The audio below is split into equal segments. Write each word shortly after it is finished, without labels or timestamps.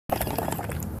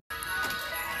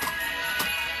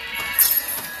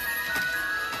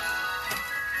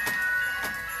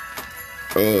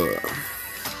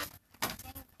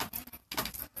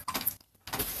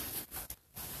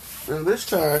Now let's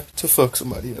try to fuck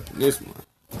somebody up in this one.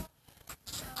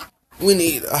 We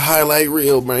need a highlight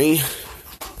reel, man.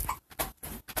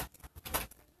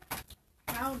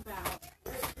 How about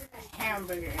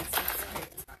hamburger and some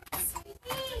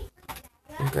spaghetti?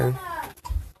 Okay.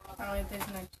 Oh, wait, there's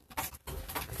no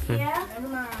cheese. Yeah? Never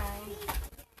mind.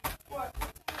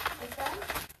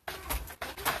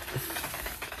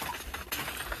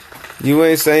 You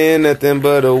ain't saying nothing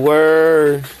but a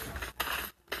word.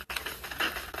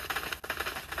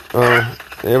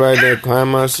 Everybody that climb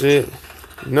my shit.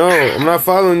 No, I'm not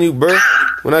following you, bro.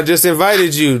 When I just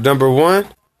invited you, number one.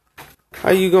 How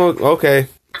you going? Okay.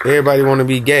 Everybody want to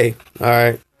be gay. All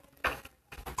right.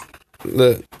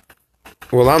 Look.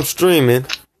 Well, I'm streaming.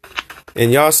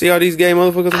 And y'all see all these gay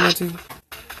motherfuckers on my team?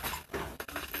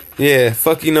 Yeah,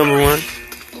 fuck you, number one.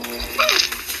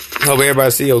 Hope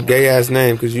everybody see your gay ass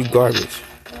name, because you garbage.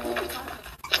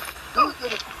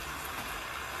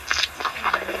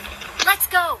 Let's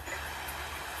go.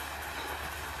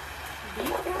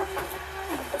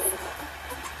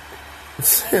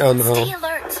 Hell no. Stay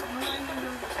alert.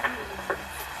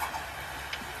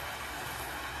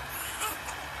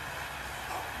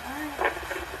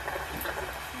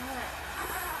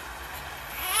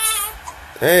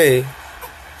 Hey.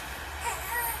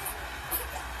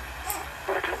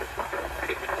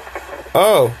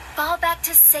 Oh. Fall back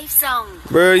to safe zone.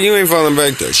 Bro, you ain't falling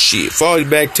back to shit. Fall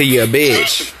back to your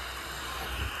bitch.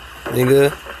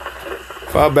 Nigga.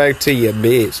 Fall back to your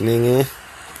bitch, nigga.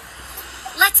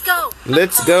 Let's go.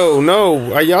 Let's go.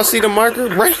 No. Y'all see the marker,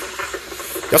 bruh?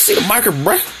 Y'all see the marker,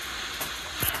 bruh?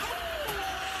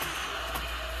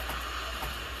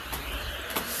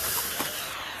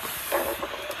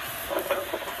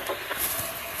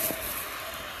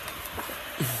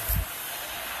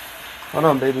 Hold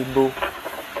on, baby boo.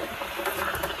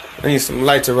 I need some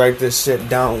light to write this shit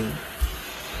down.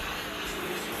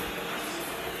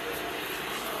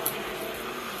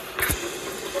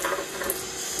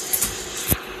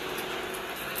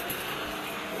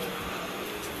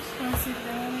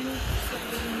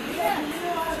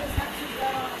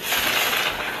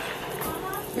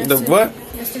 The what?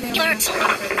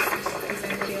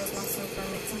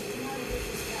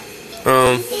 I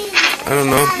don't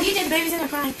know.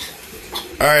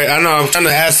 Alright, I know, I'm trying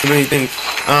to ask him anything.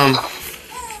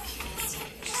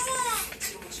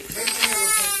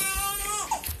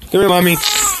 Come here, mommy.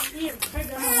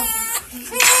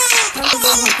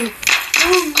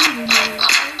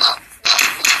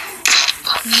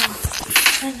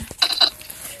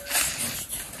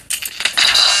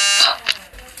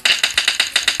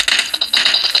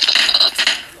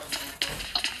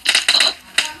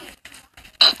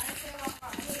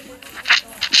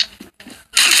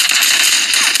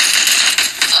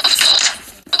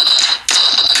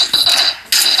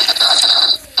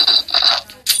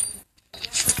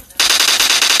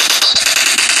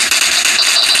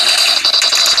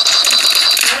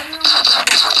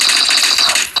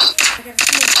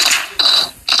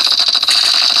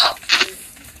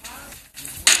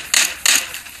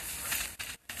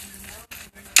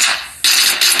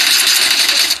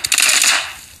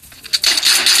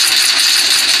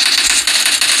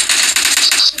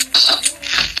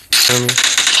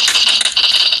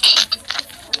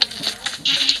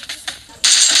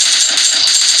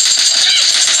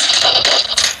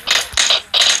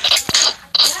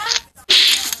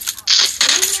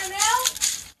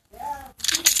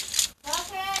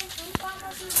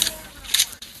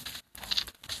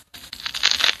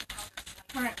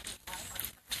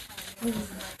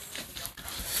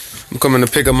 I'm coming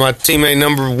to pick up my teammate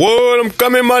number one. I'm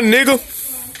coming, my nigga.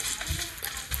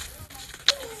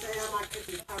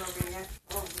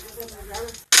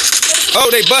 Oh,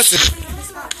 they busted.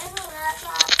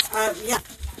 Yeah.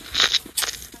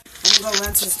 I'm gonna go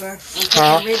run to the store. I'm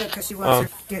taking Rita because she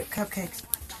wants to get cupcakes.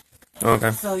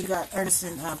 Okay. So you got Ernest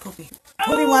and Poopy.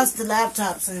 Poopy wants the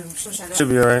laptop, so she'll shut up. Should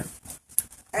be alright.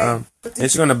 Hey,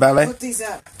 is she going to ballet? Put these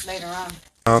up later on.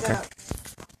 Okay.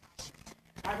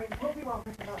 I mean, Poopy won't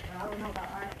pick it up, but I don't know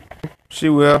about Art. She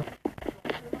will.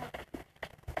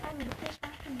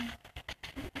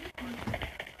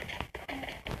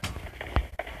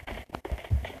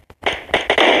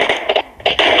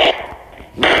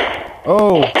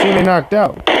 Oh, teammate knocked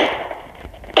out.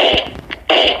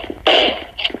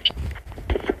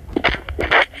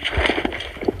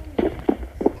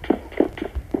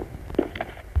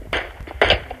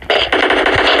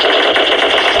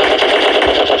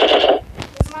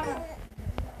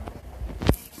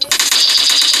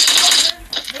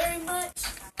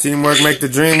 Teamwork make the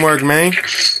dream work, man.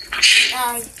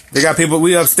 They got people.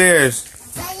 We upstairs.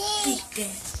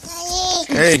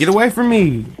 Hey, get away from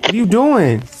me. What are you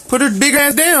doing? Put her big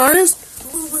ass down, Ernest.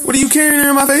 What are you carrying her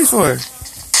in my face for?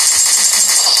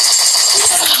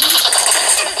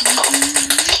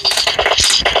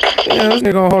 Yeah, this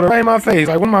nigga gonna hold her right in my face.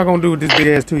 Like, what am I gonna do with this big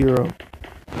ass 2-year-old?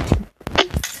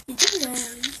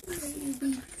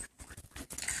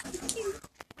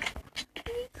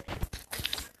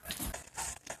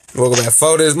 Woke up at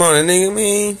 4 this morning, nigga,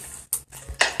 man.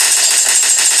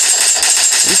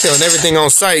 You killing everything on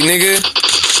sight, nigga.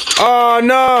 Oh,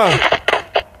 no.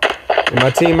 And my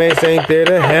teammates ain't there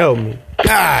to help me.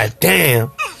 God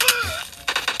damn.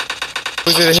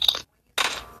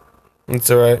 It's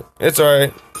alright. It's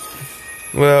alright.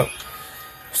 Well,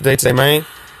 today, man.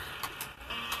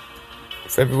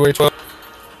 February 12th.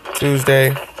 Tuesday.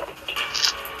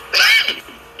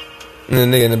 And the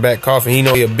nigga in the back coughing. He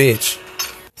know he a bitch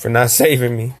for not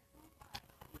saving me.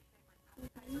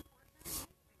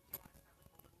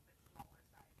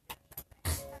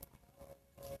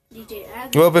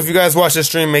 Well, if you guys watch the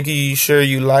stream, make sure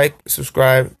you like,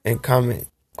 subscribe, and comment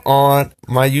on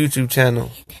my YouTube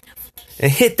channel. And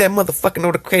hit that motherfucking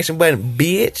notification button,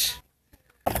 bitch.